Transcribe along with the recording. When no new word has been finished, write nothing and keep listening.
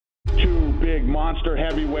big monster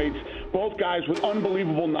heavyweights. Both guys with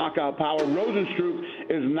unbelievable knockout power. Rozenstruik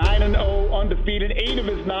is 9-0, undefeated. 8 of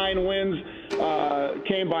his 9 wins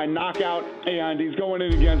came by knockout, and he's going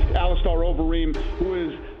in against Rozenstruik, who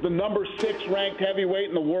is the number 6 ranked heavyweight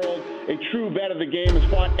in the world, a true vet of the game, has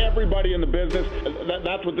fought everybody in the business.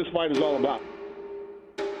 That's what this fight is all about.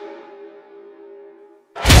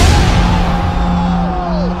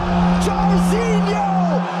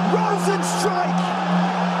 Rozenstruik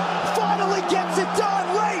finally gets it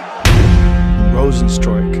done late.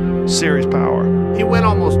 Rozenstruik, serious power. He went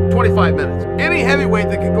almost 25 minutes. Any heavyweight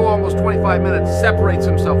that can go almost 25 minutes separates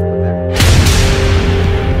himself from the pack.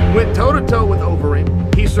 Went toe-to-toe with Overeem.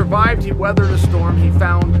 He survived, he weathered a storm, he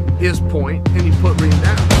found his point, and he put Reem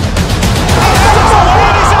down. He's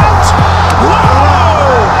out!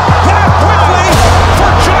 Whoa! That quickly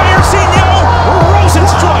for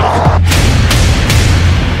Rozenstruik.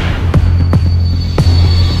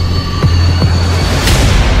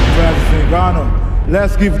 Ngannou,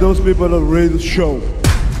 let's give those people a real show.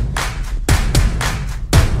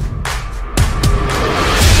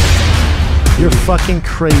 You're fucking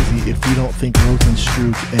crazy if you don't think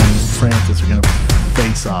Rozenstruik and Francis are gonna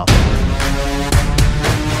face off.